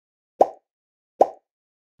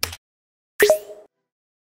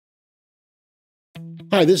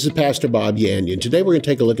Hi, this is Pastor Bob Yandian. Today we're going to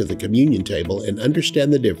take a look at the communion table and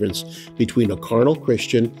understand the difference between a carnal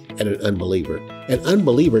Christian and an unbeliever. An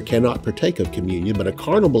unbeliever cannot partake of communion, but a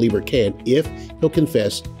carnal believer can if he'll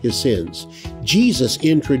confess his sins. Jesus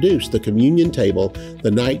introduced the communion table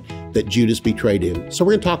the night that Judas betrayed him. So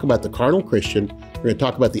we're going to talk about the carnal Christian. We're going to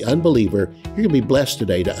talk about the unbeliever. You're going to be blessed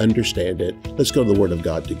today to understand it. Let's go to the Word of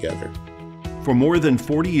God together. For more than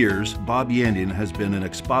 40 years, Bob Yandian has been an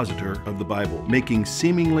expositor of the Bible, making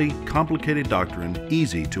seemingly complicated doctrine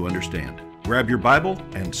easy to understand. Grab your Bible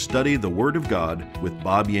and study the Word of God with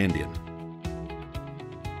Bob Yandian.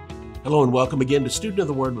 Hello and welcome again to Student of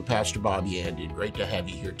the Word with Pastor Bob Yandian. Great to have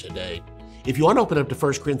you here today. If you want to open up to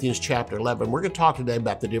 1 Corinthians chapter 11, we're going to talk today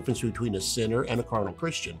about the difference between a sinner and a carnal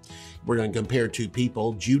Christian. We're going to compare two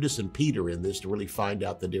people, Judas and Peter, in this to really find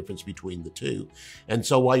out the difference between the two. And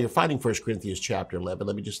so while you're finding 1 Corinthians chapter 11,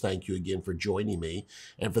 let me just thank you again for joining me.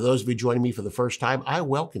 And for those of you joining me for the first time, I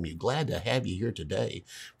welcome you. Glad to have you here today.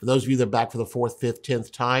 For those of you that are back for the 4th, 5th,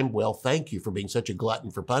 10th time, well, thank you for being such a glutton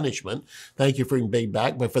for punishment. Thank you for being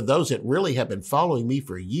back. But for those that really have been following me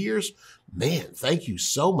for years, man, thank you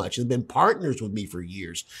so much. You've been partners with me for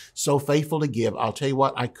years. So faithful to give. I'll tell you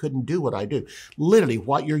what, I couldn't do what I do. Literally,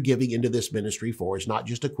 what you're giving into this ministry for is not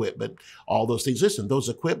just equipment, all those things. Listen, those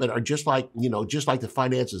equipment are just like the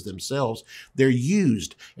finances themselves. They're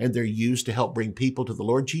used, and they're used to help bring people to the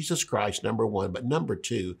Lord Jesus Christ, number one. But number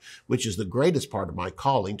two, which is the greatest part of my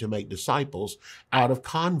calling, to make disciples out of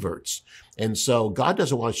converts. And so God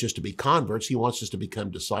doesn't want us just to be converts. He wants us to become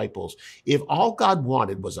disciples. If all God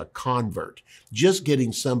wanted was a convert, just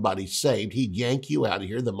getting somebody saved, he'd yank you out of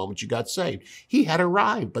here the moment you got saved. He had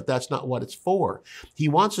arrived, but that's not what it's for. He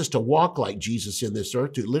wants us to walk like Jesus in this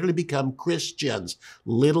earth, to literally become Christians,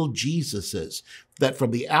 little Jesuses. That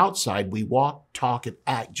from the outside, we walk, talk, and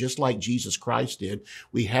act just like Jesus Christ did.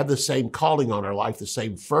 We have the same calling on our life, the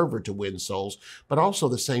same fervor to win souls, but also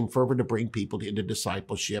the same fervor to bring people into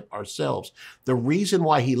discipleship ourselves. The reason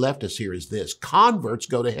why he left us here is this: converts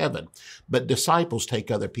go to heaven, but disciples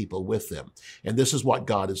take other people with them. And this is what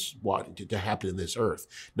God is wanting to happen in this earth.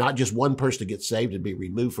 Not just one person to get saved and be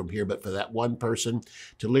removed from here, but for that one person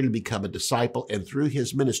to literally become a disciple. And through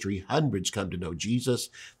his ministry, hundreds come to know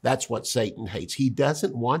Jesus. That's what Satan hates. He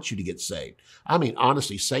doesn't want you to get saved. I mean,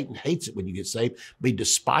 honestly, Satan hates it when you get saved, but he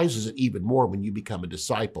despises it even more when you become a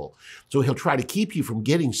disciple. So he'll try to keep you from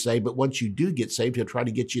getting saved, but once you do get saved, he'll try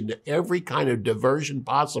to get you into every kind of diversion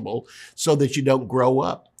possible so that you don't grow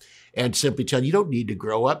up. And simply tell you don't need to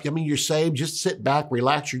grow up. I mean, you're saved. Just sit back,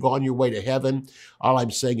 relax. You're on your way to heaven. All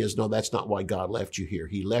I'm saying is, no, that's not why God left you here.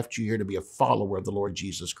 He left you here to be a follower of the Lord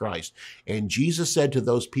Jesus Christ. And Jesus said to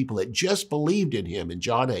those people that just believed in him in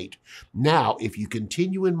John 8, now, if you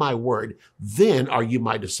continue in my word, then are you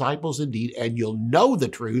my disciples indeed, and you'll know the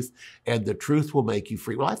truth, and the truth will make you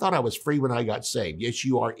free. Well, I thought I was free when I got saved. Yes,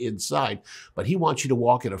 you are inside, but he wants you to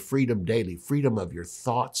walk in a freedom daily, freedom of your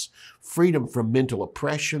thoughts, freedom from mental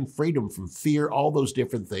oppression, freedom from fear, all those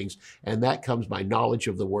different things. And that comes by knowledge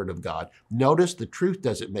of the Word of God. Notice the truth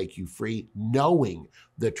doesn't make you free. Knowing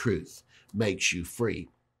the truth makes you free.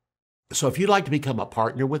 So if you'd like to become a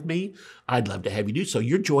partner with me, I'd love to have you do so.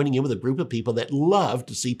 You're joining in with a group of people that love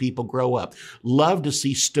to see people grow up, love to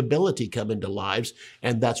see stability come into lives.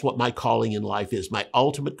 And that's what my calling in life is, my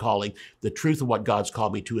ultimate calling. The truth of what God's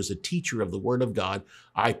called me to as a teacher of the Word of God.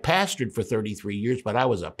 I pastored for 33 years, but I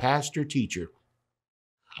was a pastor teacher.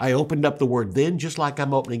 I opened up the Word then, just like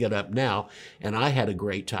I'm opening it up now, and I had a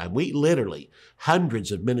great time. We literally, hundreds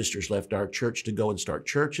of ministers left our church to go and start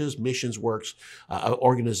churches, missions works,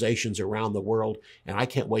 organizations around the world, and I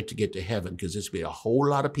can't wait to get to heaven because there's going to be a whole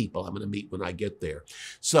lot of people I'm going to meet when I get there.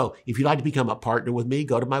 So if you'd like to become a partner with me,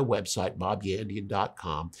 go to my website,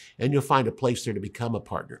 bobyandian.com, and you'll find a place there to become a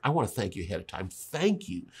partner. I want to thank you ahead of time. Thank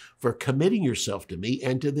you for committing yourself to me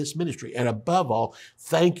and to this ministry. And above all,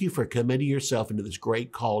 thank you for committing yourself into this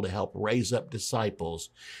great call to help raise up disciples,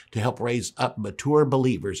 to help raise up mature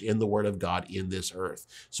believers in the Word of God in this earth.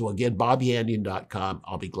 So again, bobyandian.com.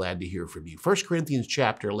 I'll be glad to hear from you. 1 Corinthians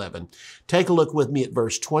chapter 11. Take a look with me at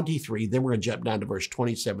verse 23. Then we're going to jump down to verse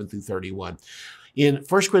 27 through 31. In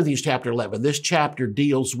 1 Corinthians chapter 11, this chapter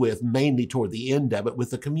deals with, mainly toward the end of it, with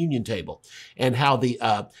the communion table and how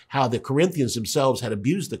the Corinthians themselves had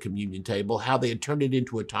abused the communion table, how they had turned it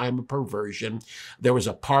into a time of perversion. There was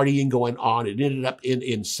a partying going on. It ended up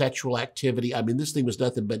in sexual activity. I mean, this thing was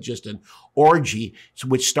nothing but just an orgy,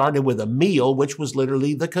 which started with a meal, which was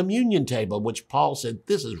literally the communion table, which Paul said,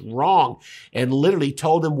 this is wrong, and literally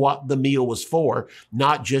told them what the meal was for,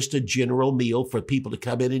 not just a general meal for people to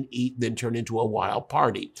come in and eat and then turn into a while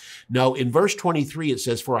party. No, in verse 23, it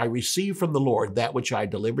says, "For I received from the Lord that which I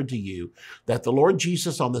delivered to you, that the Lord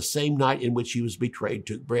Jesus on the same night in which he was betrayed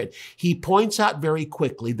took bread." He points out very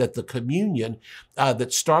quickly that the communion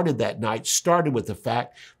that started that night started with the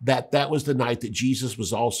fact that that was the night that Jesus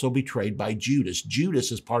was also betrayed by Judas.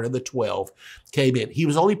 Judas, as part of the 12, came in. He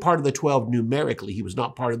was only part of the 12 numerically. He was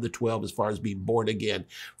not part of the 12 as far as being born again.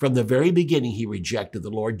 From the very beginning, he rejected the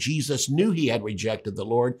Lord. Jesus knew he had rejected the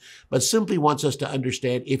Lord, but simply wants us to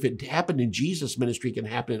understand if it happened in Jesus' ministry, it can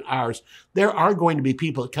happen in ours. There are going to be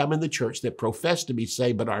people that come in the church that profess to be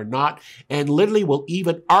saved but are not, and literally will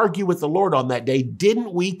even argue with the Lord on that day.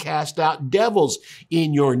 Didn't we cast out devils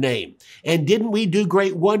in your name? And didn't we do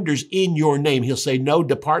great wonders in your name? He'll say, "No,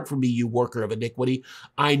 depart from me, you worker of iniquity.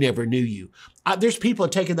 I never knew you." There's people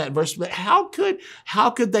taking that verse, but how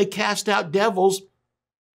could they cast out devils?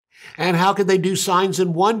 And how could they do signs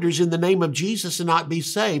and wonders in the name of Jesus and not be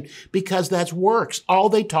saved? Because that's works. All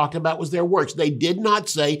they talked about was their works. They did not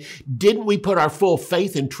say, "Didn't we put our full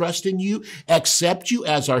faith and trust in you, accept you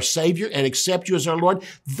as our Savior and accept you as our Lord?"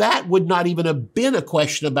 That would not even have been a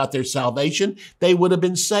question about their salvation. They would have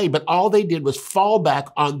been saved. But all they did was fall back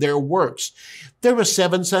on their works. There were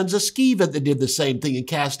 7 sons of Sceva that did the same thing and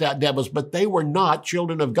cast out devils, but they were not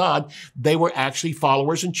children of God. They were actually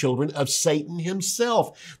followers and children of Satan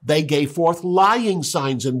himself. They gave forth lying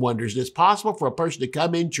signs and wonders. It's possible for a person to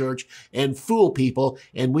come in church and fool people,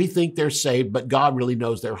 and we think they're saved, but God really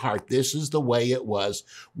knows their heart. This is the way it was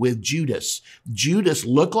with Judas. Judas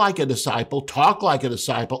looked like a disciple, talked like a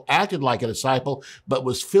disciple, acted like a disciple, but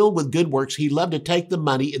was filled with good works. He loved to take the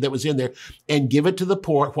money that was in there and give it to the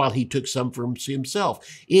poor while he took some for himself.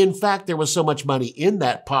 In fact, there was so much money in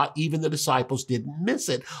that pot, even the disciples didn't miss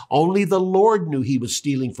it. Only the Lord knew he was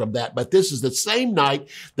stealing from that. But this is the same night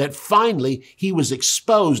that finally he was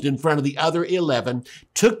exposed in front of the other 11,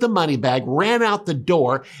 took the money bag, ran out the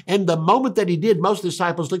door, and the moment that he did, most of the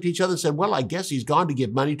disciples looked at each other and said, "Well, I guess he's gone to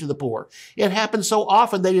give money to the poor." It happened so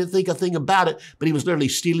often they didn't think a thing about it, but he was literally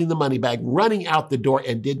stealing the money bag, running out the door,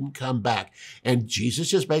 and didn't come back. And Jesus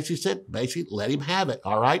just basically said, let him have it,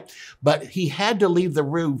 all right? But he had to leave the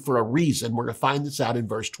room for a reason. We're going to find this out in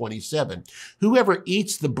verse 27. "Whoever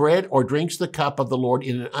eats the bread or drinks the cup of the Lord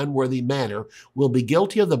in an unworthy manner will be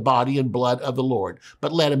guilty of the body and blood of the Lord.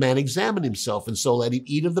 But let a man examine himself, and so let him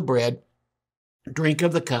eat of the bread, drink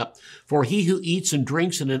of the cup. For he who eats and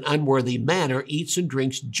drinks in an unworthy manner eats and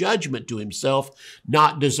drinks judgment to himself,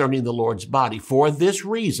 not discerning the Lord's body. For this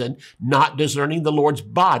reason, not discerning the Lord's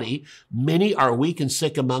body, many are weak and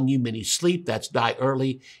sick among you, many sleep." That's die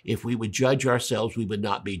early. If we would judge ourselves, we would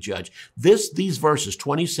not be judged. These verses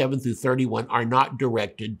 27 through 31 are not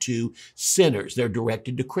directed to sinners. They're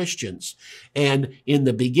directed to Christians. And in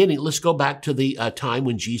the beginning, let's go back to the time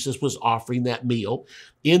when Jesus was offering that meal.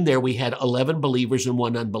 In there, we had 11 believers and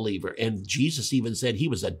 1 unbeliever. And Jesus even said he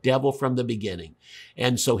was a devil from the beginning.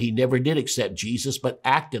 And so he never did accept Jesus, but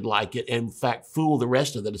acted like it, and in fact, fooled the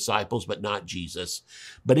rest of the disciples, but not Jesus.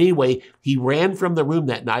 But anyway, he ran from the room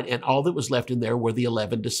that night, and all that was left in there were the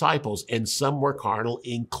 11 disciples, and some were carnal,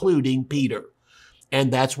 including Peter. And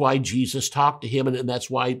that's why Jesus talked to him, and that's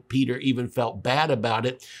why Peter even felt bad about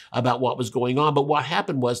it, about what was going on. But what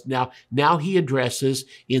happened was now he addresses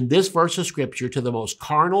in this verse of Scripture to the most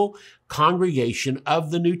carnal congregation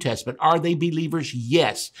of the New Testament. Are they believers?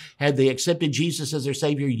 Yes. Had they accepted Jesus as their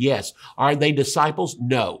Savior? Yes. Are they disciples?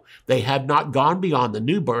 No. They have not gone beyond the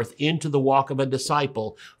new birth into the walk of a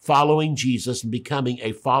disciple, following Jesus and becoming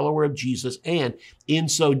a follower of Jesus, and in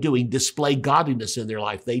so doing, display godliness in their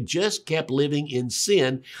life. They just kept living in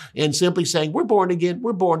sin and simply saying, "We're born again,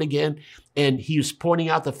 we're born again." And he was pointing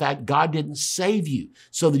out the fact God didn't save you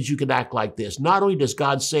so that you could act like this. Not only does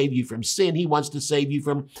God save you from sin, he wants to save you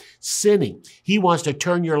from sinning. He wants to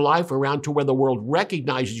turn your life around to where the world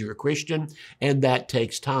recognizes you're a Christian, and that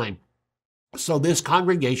takes time. So this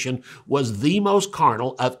congregation was the most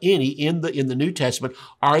carnal of any in the New Testament.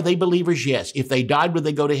 Are they believers? Yes. If they died, would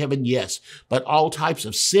they go to heaven? Yes. But all types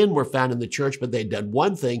of sin were found in the church, but they'd done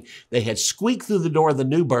one thing. They had squeaked through the door of the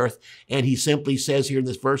new birth. And he simply says here in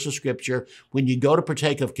this verse of Scripture, when you go to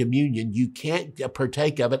partake of communion, you can't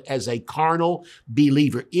partake of it as a carnal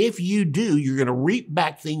believer. If you do, you're going to reap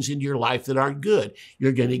back things into your life that aren't good.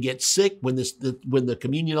 You're going to get sick when the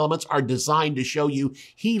communion elements are designed to show you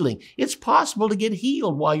healing. It's possible possible to get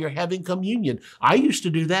healed while you're having communion. I used to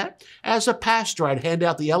do that. As a pastor, I'd hand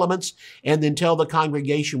out the elements and then tell the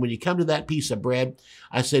congregation, when you come to that piece of bread,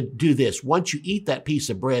 I said, do this. Once you eat that piece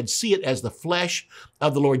of bread, see it as the flesh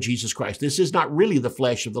of the Lord Jesus Christ. This is not really the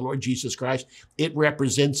flesh of the Lord Jesus Christ. It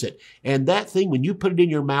represents it. And that thing, when you put it in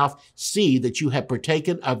your mouth, see that you have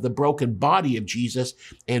partaken of the broken body of Jesus,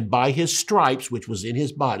 and by his stripes, which was in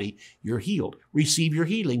his body, you're healed. Receive your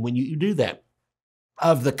healing when you do that.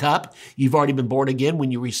 Of the cup, you've already been born again. When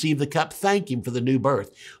you receive the cup, thank him for the new birth.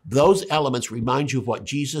 Those elements remind you of what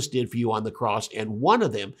Jesus did for you on the cross, and one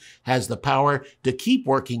of them has the power to keep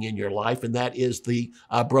working in your life, and that is the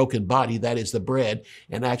broken body, that is the bread,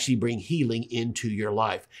 and actually bring healing into your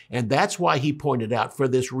life. And that's why he pointed out, for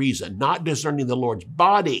this reason, not discerning the Lord's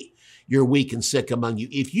body, you're weak and sick among you.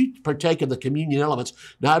 If you partake of the communion elements,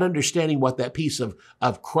 not understanding what that piece of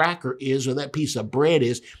cracker is or that piece of bread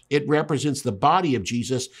is, it represents the body of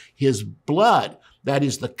Jesus, his blood. That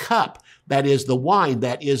is the cup. That is the wine.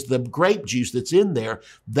 That is the grape juice that's in there.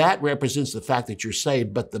 That represents the fact that you're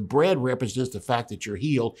saved, but the bread represents the fact that you're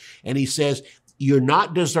healed. And he says, you're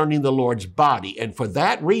not discerning the Lord's body. And for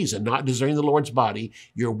that reason, not discerning the Lord's body,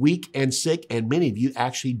 you're weak and sick, and many of you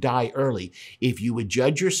actually die early. If you would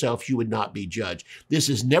judge yourself, you would not be judged. This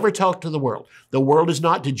is never taught to the world. The world is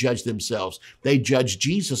not to judge themselves. They judge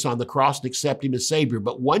Jesus on the cross and accept him as Savior.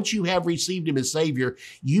 But once you have received him as Savior,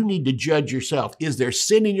 you need to judge yourself. Is there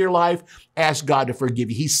sin in your life? Ask God to forgive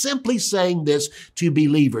you. He's simply saying this to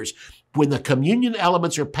believers. When the communion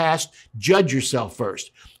elements are passed, judge yourself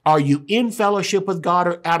first. Are you in fellowship with God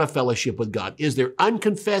or out of fellowship with God? Is there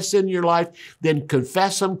unconfessed sin in your life? Then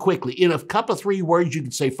confess them quickly. In a couple of 3 words, you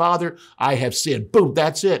can say, Father, I have sinned. Boom,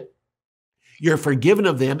 that's it. You're forgiven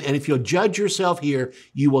of them. And if you'll judge yourself here,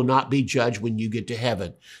 you will not be judged when you get to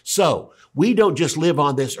heaven. So we don't just live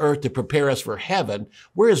on this earth to prepare us for heaven.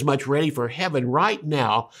 We're as much ready for heaven right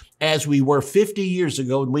now as we were 50 years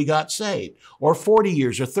ago when we got saved, or 40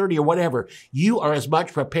 years or 30 or whatever. You are as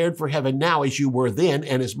much prepared for heaven now as you were then,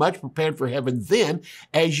 and as much prepared for heaven then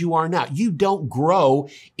as you are now. You don't grow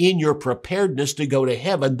in your preparedness to go to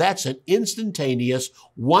heaven. That's an instantaneous,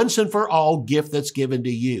 once and for all gift that's given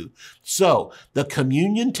to you. So the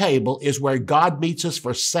communion table is where God meets us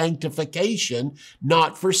for sanctification,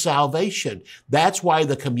 not for salvation. That's why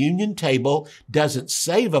the communion table doesn't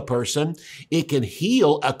save a person. It can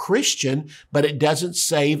heal a Christian, but it doesn't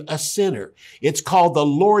save a sinner. It's called the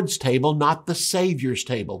Lord's table, not the Savior's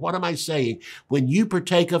table. What am I saying? When you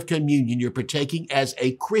partake of communion, you're partaking as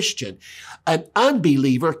a Christian. An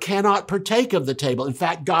unbeliever cannot partake of the table. In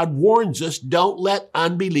fact, God warns us, don't let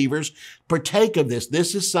unbelievers partake of this.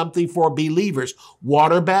 This is something for believers.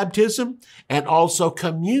 Water baptism and also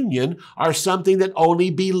communion are something that only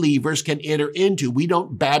believers can enter into. We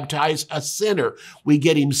don't baptize a sinner. We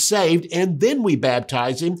get him saved and then we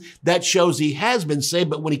baptize him. That shows he has been saved,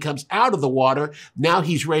 but when he comes out of the water, now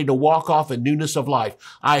he's ready to walk off in newness of life.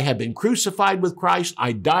 I have been crucified with Christ.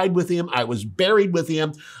 I died with him. I was buried with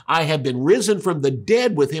him. I have been risen from the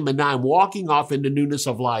dead with him, and now I'm walking off into newness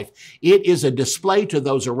of life. It is a display to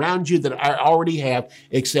those around you that I already have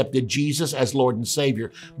accepted Jesus as Lord and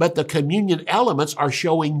Savior. But the communion elements are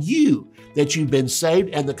showing you that you've been saved,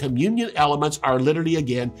 and the communion elements are literally,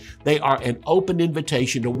 again, they are an open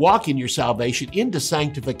invitation to walk in your salvation, into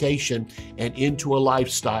sanctification, and into a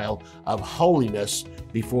lifestyle of holiness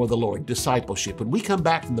before the Lord, discipleship. When we come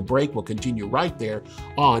back from the break, we'll continue right there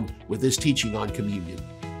on with this teaching on communion.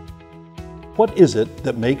 What is it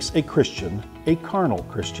that makes a Christian a carnal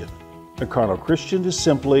Christian? A carnal Christian is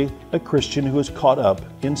simply a Christian who is caught up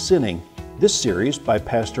in sinning. This series by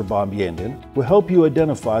Pastor Bob Yandin will help you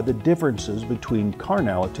identify the differences between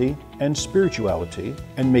carnality and spirituality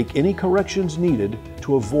and make any corrections needed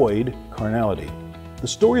to avoid carnality. The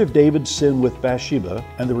story of David's sin with Bathsheba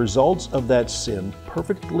and the results of that sin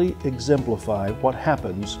perfectly exemplify what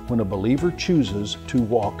happens when a believer chooses to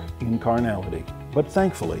walk in carnality. But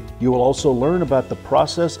thankfully, you will also learn about the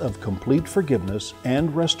process of complete forgiveness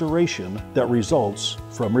and restoration that results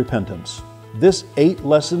from repentance. This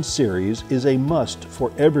 8-lesson series is a must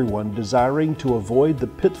for everyone desiring to avoid the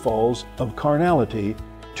pitfalls of carnality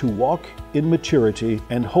to walk in maturity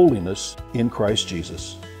and holiness in Christ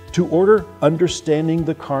Jesus. To order Understanding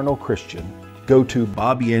the Carnal Christian, go to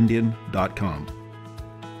bobyandian.com.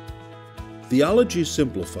 Theology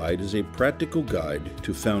Simplified is a practical guide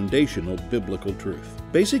to foundational biblical truth.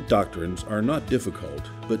 Basic doctrines are not difficult,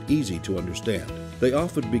 but easy to understand. They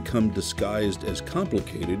often become disguised as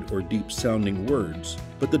complicated or deep-sounding words,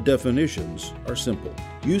 but the definitions are simple.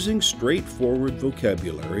 Using straightforward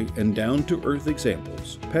vocabulary and down-to-earth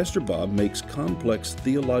examples, Pastor Bob makes complex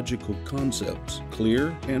theological concepts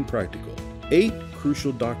clear and practical. 8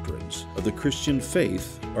 crucial doctrines of the Christian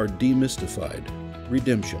faith are demystified: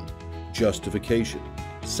 redemption, justification,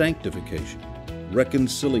 sanctification,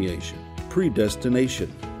 reconciliation,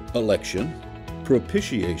 predestination, election,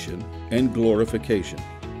 propitiation, and glorification.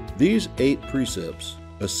 These 8 precepts,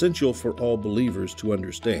 essential for all believers to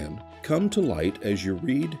understand, come to light as you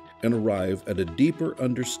read and arrive at a deeper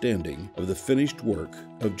understanding of the finished work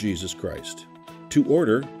of Jesus Christ. To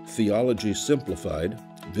order Theology Simplified,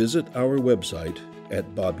 visit our website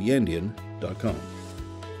at bobyandian.com.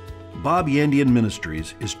 Bob Yandian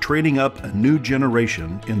Ministries is training up a new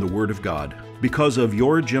generation in the Word of God. Because of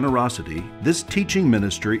your generosity, this teaching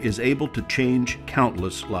ministry is able to change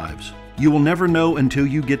countless lives. You will never know until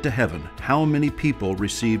you get to heaven how many people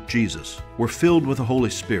received Jesus, were filled with the Holy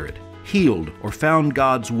Spirit, healed, or found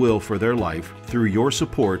God's will for their life through your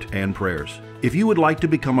support and prayers. If you would like to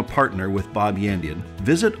become a partner with Bob Yandian,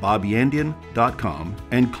 visit bobyandian.com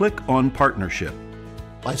and click on Partnership.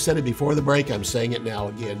 I said it before the break, I'm saying it now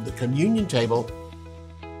again. The communion table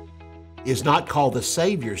is not called the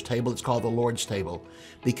Savior's table, it's called the Lord's table,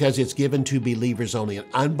 because it's given to believers only. An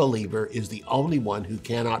unbeliever is the only one who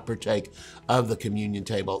cannot partake of the communion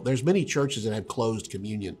table. There's many churches that have closed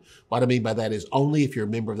communion. What I mean by that is only if you're a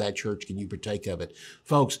member of that church can you partake of it.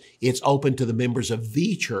 Folks, it's open to the members of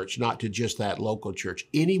the church, not to just that local church.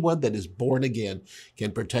 Anyone that is born again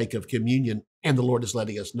can partake of communion, and the Lord is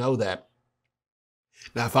letting us know that.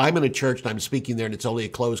 Now, if I'm in a church and I'm speaking there and it's only a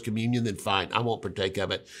closed communion, then fine, I won't partake of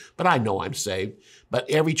it. But I know I'm saved. But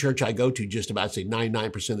every church I go to, just about say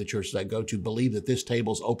 99% of the churches I go to, believe that this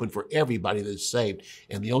table is open for everybody that's saved.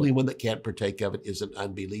 And the only one that can't partake of it is an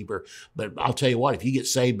unbeliever. But I'll tell you what, if you get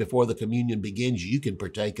saved before the communion begins, you can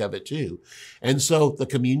partake of it too. And so the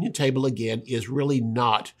communion table, again, is really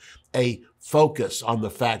not a focus on the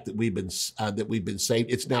fact that we've been saved.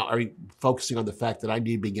 It's now focusing on the fact that I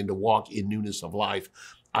need to begin to walk in newness of life.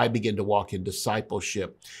 I begin to walk in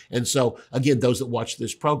discipleship. And so, again, those that watch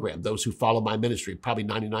this program, those who follow my ministry, probably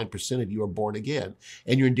 99% of you are born again,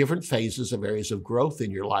 and you're in different phases of areas of growth in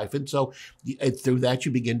your life. And so through that,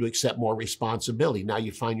 you begin to accept more responsibility. Now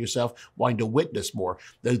you find yourself wanting to witness more.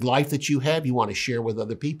 The life that you have, you want to share with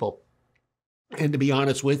other people. And to be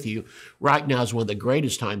honest with you, right now is one of the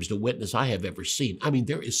greatest times to witness I have ever seen. I mean,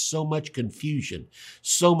 there is so much confusion,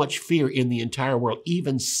 so much fear in the entire world.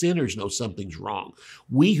 Even sinners know something's wrong.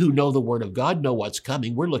 We who know the Word of God know what's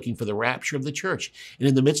coming. We're looking for the rapture of the church. And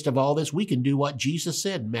in the midst of all this, we can do what Jesus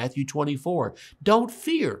said in Matthew 24. Don't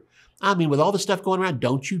fear. I mean, with all the stuff going around,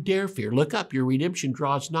 don't you dare fear. Look up, your redemption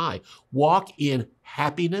draws nigh. Walk in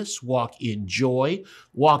happiness, walk in joy,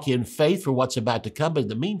 walk in faith for what's about to come. But in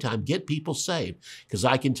the meantime, get people saved. Because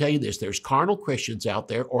I can tell you this, there's carnal Christians out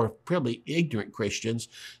there, or probably ignorant Christians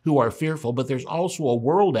who are fearful, but there's also a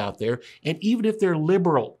world out there. And even if they're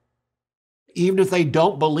liberal, even if they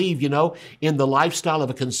don't believe, in the lifestyle of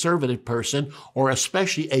a conservative person, or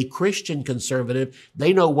especially a Christian conservative,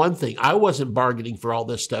 they know one thing. I wasn't bargaining for all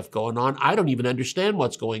this stuff going on. I don't even understand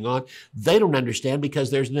what's going on. They don't understand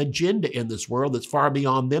because there's an agenda in this world that's far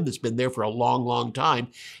beyond them, that's been there for a long, long time,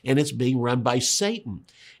 and it's being run by Satan.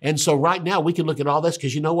 And so right now we can look at all this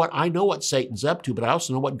because you know what? I know what Satan's up to, but I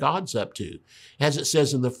also know what God's up to. As it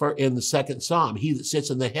says in the second Psalm, he that sits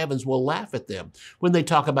in the heavens will laugh at them. When they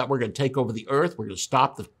talk about we're going to take over the earth, we're going to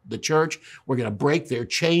stop the church, we're going to break their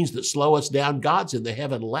chains that slow us down, God's in the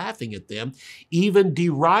heaven laughing at them, even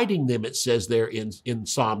deriding them, it says there in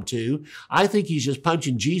Psalm 2. I think he's just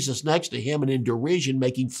punching Jesus next to him and in derision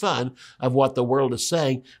making fun of what the world is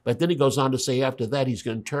saying. But then he goes on to say after that he's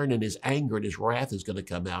going to turn and his anger and his wrath is going to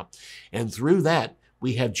come out. And through that,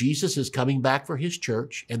 we have Jesus is coming back for his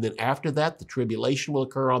church. And then after that, the tribulation will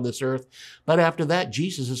occur on this earth. But after that,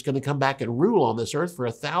 Jesus is going to come back and rule on this earth for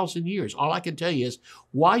 1,000 years. All I can tell you is,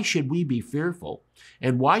 why should we be fearful?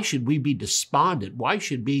 And why should we be despondent? Why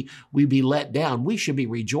should we be let down? We should be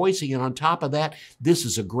rejoicing. And on top of that, this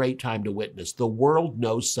is a great time to witness. The world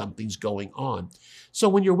knows something's going on. So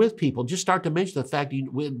when you're with people, just start to mention the fact,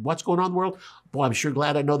 what's going on in the world? Boy, I'm sure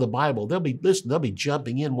glad I know the Bible. They'll be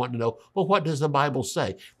jumping in wanting to know, well, what does the Bible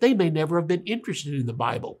say? They may never have been interested in the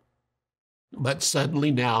Bible, but suddenly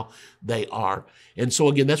now they are. And so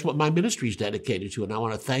again, that's what my ministry is dedicated to. And I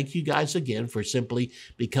want to thank you guys again for simply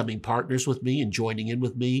becoming partners with me and joining in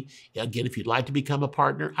with me. Again, if you'd like to become a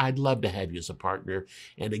partner, I'd love to have you as a partner.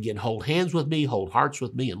 And again, hold hands with me, hold hearts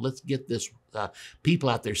with me, and let's get this people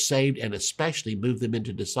out there saved and especially move them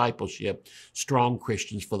into discipleship, strong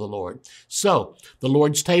Christians for the Lord. So the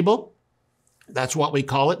Lord's table, That's what we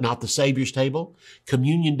call it, not the Savior's table.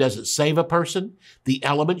 Communion doesn't save a person. The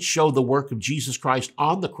elements show the work of Jesus Christ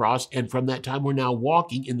on the cross, and from that time, we're now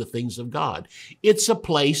walking in the things of God. It's a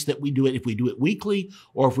place that we do it, if we do it weekly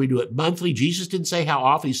or if we do it monthly. Jesus didn't say how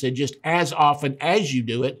often. He said just as often as you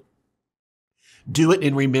do it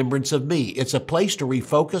in remembrance of me. It's a place to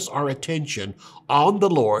refocus our attention on the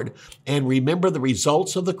Lord and remember the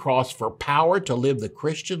results of the cross for power to live the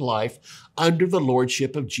Christian life under the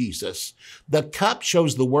lordship of Jesus. The cup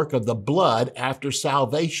shows the work of the blood after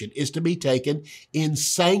salvation is to be taken in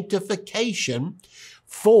sanctification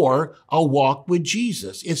for a walk with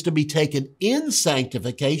Jesus. It's to be taken in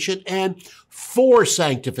sanctification and for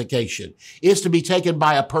sanctification. It's to be taken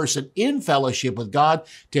by a person in fellowship with God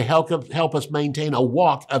to help us maintain a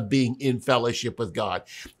walk of being in fellowship with God.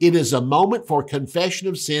 It is a moment for confession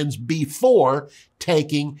of sins before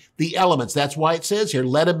taking the elements. That's why it says here,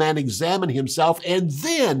 let a man examine himself and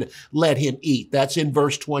then let him eat. That's in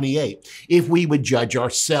verse 28. If we would judge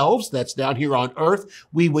ourselves, that's down here on earth,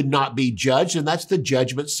 we would not be judged, and that's the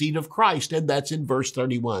judgment seat of Christ, and that's in verse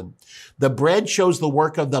 31. The bread shows the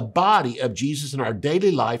work of the body of Jesus in our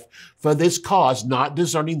daily life. For this cause, not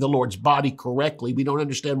discerning the Lord's body correctly, we don't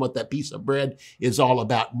understand what that piece of bread is all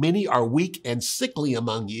about. Many are weak and sickly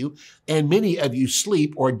among you, and many of you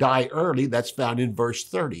sleep or die early. That's found in verse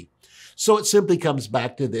 30. So it simply comes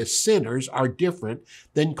back to this. Sinners are different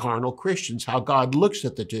than carnal Christians, how God looks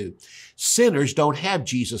at the two. Sinners don't have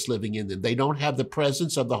Jesus living in them. They don't have the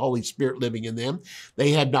presence of the Holy Spirit living in them.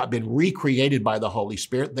 They have not been recreated by the Holy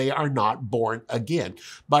Spirit. They are not born again.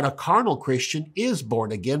 But a carnal Christian is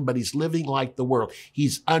born again, but he's living like the world.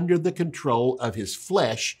 He's under the control of his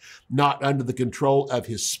flesh, not under the control of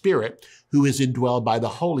his spirit, who is indwelled by the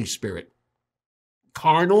Holy Spirit.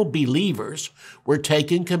 Carnal believers were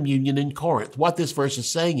taking communion in Corinth. What this verse is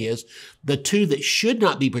saying is the two that should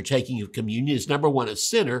not be partaking of communion is, number one, a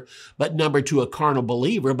sinner, but number two, a carnal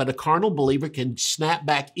believer. But a carnal believer can snap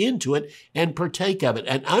back into it and partake of it.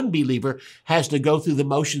 An unbeliever has to go through the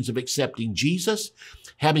motions of accepting Jesus,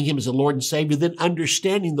 having him as a Lord and Savior, then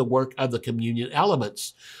understanding the work of the communion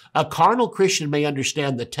elements. A carnal Christian may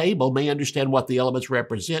understand the table, may understand what the elements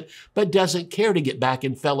represent, but doesn't care to get back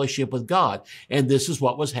in fellowship with God. And this is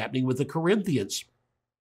what was happening with the Corinthians.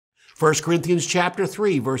 1 Corinthians chapter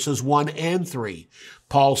 3, verses 1 and 3.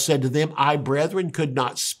 Paul said to them, I, brethren, could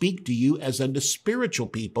not speak to you as unto spiritual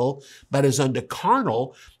people, but as unto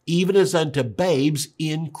carnal, even as unto babes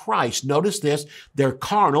in Christ. Notice this, they're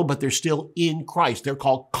carnal, but they're still in Christ. They're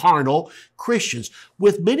called carnal Christians.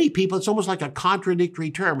 With many people, it's almost like a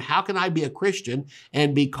contradictory term. How can I be a Christian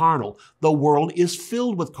and be carnal? The world is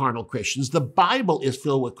filled with carnal Christians. The Bible is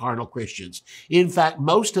filled with carnal Christians. In fact,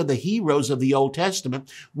 most of the heroes of the Old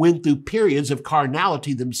Testament went through periods of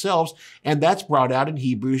carnality themselves, and that's brought out in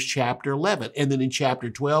Hebrews chapter 11. And then in chapter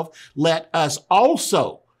 12, let us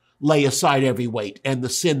also lay aside every weight and the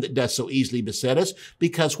sin that does so easily beset us.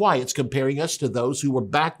 Because why? It's comparing us to those who were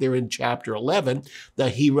back there in chapter 11, the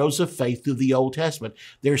heroes of faith through the Old Testament.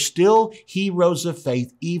 They're still heroes of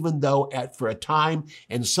faith, even though for a time,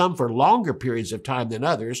 and some for longer periods of time than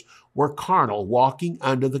others, were carnal, walking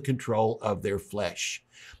under the control of their flesh.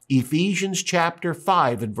 Ephesians chapter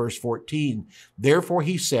 5 and verse 14, therefore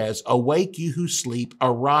he says, awake you who sleep,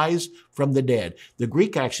 arise from the dead. The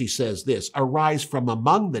Greek actually says this, arise from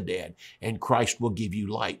among the dead, and Christ will give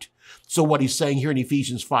you light. So what he's saying here in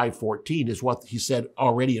Ephesians 5:14 is what he said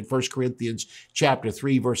already in 1 Corinthians chapter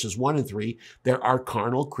 3, verses 1 and 3, there are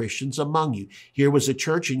carnal Christians among you. Here was a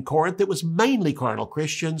church in Corinth that was mainly carnal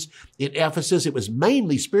Christians. In Ephesus, it was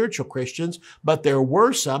mainly spiritual Christians, but there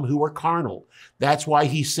were some who were carnal. That's why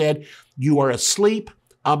he said, you are asleep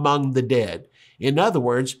among the dead. In other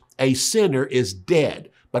words, a sinner is dead,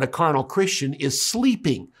 but a carnal Christian is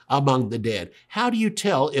sleeping among the dead. How do you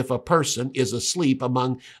tell if a person is asleep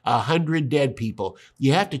among 100 dead people?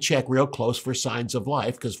 You have to check real close for signs of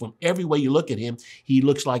life, because from every way you look at him, he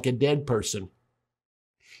looks like a dead person.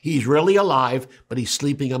 He's really alive, but he's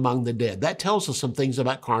sleeping among the dead. That tells us some things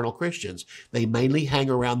about carnal Christians. They mainly hang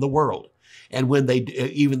around the world. And when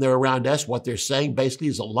even they're around us, what they're saying basically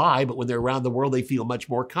is a lie, but when they're around the world, they feel much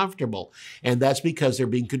more comfortable. And that's because they're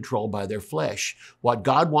being controlled by their flesh. What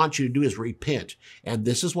God wants you to do is repent. And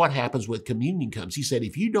this is what happens when communion comes. He said,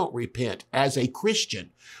 if you don't repent as a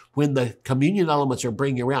Christian, when the communion elements are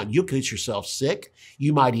bringing around, you'll get yourself sick.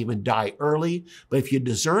 You might even die early. But if you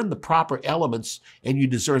discern the proper elements and you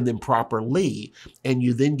discern them properly, and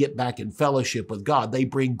you then get back in fellowship with God, they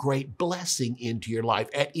bring great blessing into your life.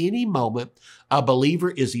 At any moment, a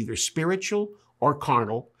believer is either spiritual or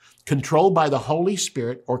carnal, controlled by the Holy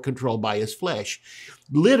Spirit or controlled by his flesh.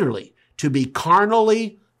 Literally, to be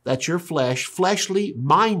carnally that's your flesh, fleshly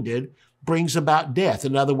minded, brings about death.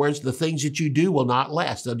 In other words, the things that you do will not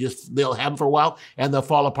last. They'll have them for a while and they'll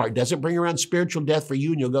fall apart. Doesn't bring around spiritual death for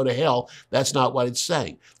you and you'll go to hell. That's not what it's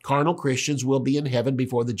saying. Carnal Christians will be in heaven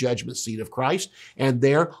before the judgment seat of Christ, and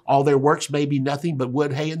there all their works may be nothing but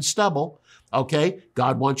wood, hay, and stubble. Okay,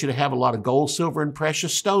 God wants you to have a lot of gold, silver, and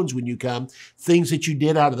precious stones when you come, things that you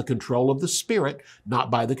did out of the control of the Spirit,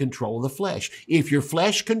 not by the control of the flesh. If your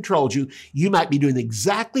flesh controls you, you might be doing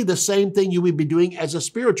exactly the same thing you would be doing as a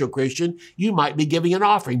spiritual Christian. You might be giving an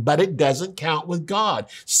offering, but it doesn't count with God.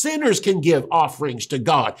 Sinners can give offerings to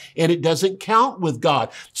God, and it doesn't count with God.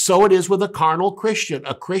 So it is with a carnal Christian.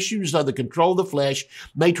 A Christian who's under the control of the flesh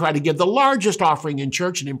may try to give the largest offering in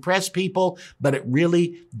church and impress people, but it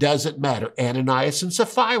really doesn't matter. Ananias and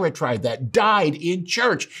Sapphira tried that, died in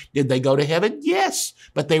church. Did they go to heaven? Yes,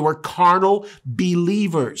 but they were carnal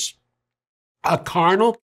believers. A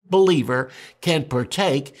carnal believer can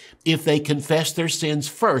partake if they confess their sins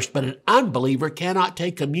first, but an unbeliever cannot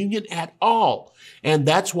take communion at all. And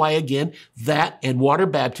that's why, again, that and water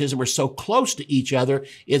baptism are so close to each other.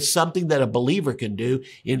 It's something that a believer can do.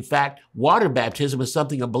 In fact, water baptism is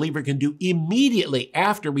something a believer can do immediately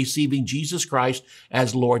after receiving Jesus Christ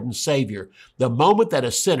as Lord and Savior. The moment that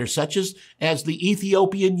a sinner, such as the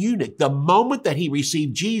Ethiopian eunuch, the moment that he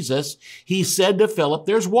received Jesus, he said to Philip,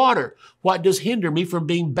 "There's water. What does hinder me from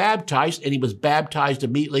being baptized?" And he was baptized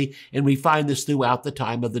immediately, and we find this throughout the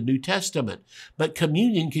time of the New Testament. But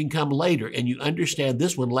communion can come later, and you understand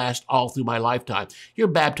this one lasts all through my lifetime. You're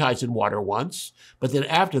baptized in water once, but then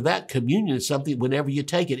after that, communion is something, whenever you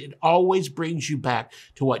take it, it always brings you back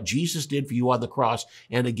to what Jesus did for you on the cross.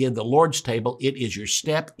 And again, the Lord's table, it is your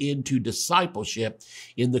step into discipleship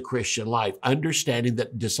in the Christian life, understanding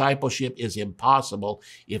that discipleship is impossible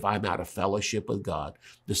if I'm out of fellowship with God.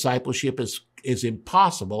 Discipleship is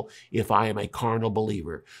impossible if I am a carnal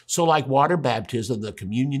believer. So like water baptism, the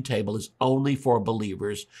communion table is only for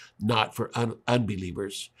believers, not for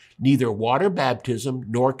unbelievers. Neither water baptism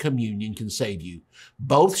nor communion can save you.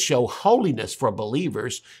 Both show holiness for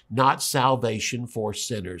believers, not salvation for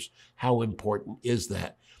sinners. How important is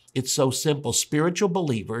that? It's so simple. Spiritual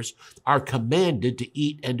believers are commanded to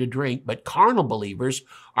eat and to drink, but carnal believers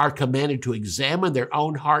are commanded to examine their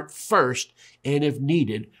own heart first, and if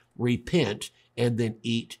needed, repent and then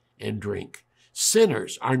eat and drink.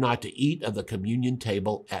 Sinners are not to eat of the communion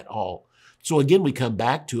table at all. So again, we come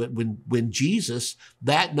back to it when Jesus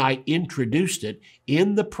that night introduced it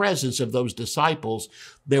in the presence of those disciples,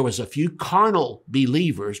 there was a few carnal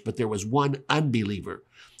believers, but there was one unbeliever.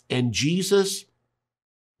 And Jesus,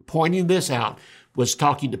 pointing this out, was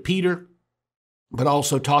talking to Peter, but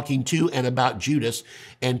also talking to and about Judas.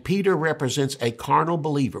 And Peter represents a carnal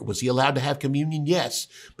believer. Was he allowed to have communion? Yes,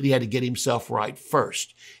 but he had to get himself right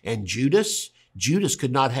first. And Judas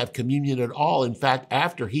could not have communion at all. In fact,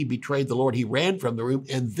 after he betrayed the Lord, he ran from the room.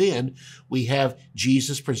 And then we have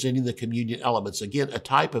Jesus presenting the communion elements. Again, a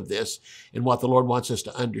type of this. And what the Lord wants us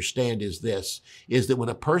to understand is this, is that when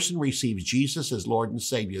a person receives Jesus as Lord and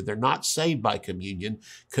Savior, they're not saved by communion.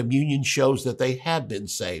 Communion shows that they have been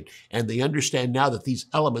saved. And they understand now that these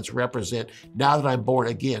elements represent, now that I'm born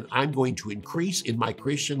again, I'm going to increase in my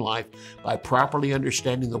Christian life by properly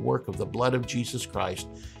understanding the work of the blood of Jesus Christ,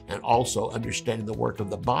 and also understanding the work of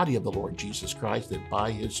the body of the Lord Jesus Christ, that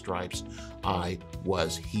by his stripes I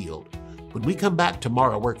was healed. When we come back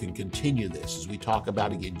tomorrow, we're going to continue this as we talk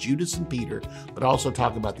about, again, Judas and Peter, but also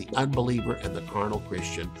talk about the unbeliever and the carnal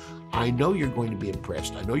Christian. I know you're going to be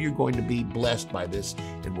impressed. I know you're going to be blessed by this,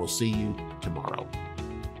 and we'll see you tomorrow.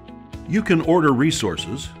 You can order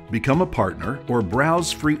resources, become a partner, or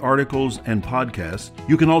browse free articles and podcasts.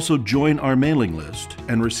 You can also join our mailing list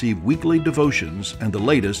and receive weekly devotions and the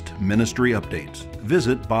latest ministry updates.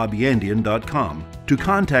 Visit bobyandian.com. To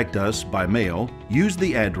contact us by mail, use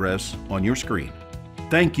the address on your screen.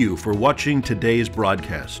 Thank you for watching today's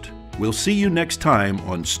broadcast. We'll see you next time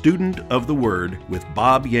on Student of the Word with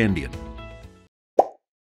Bob Yandian.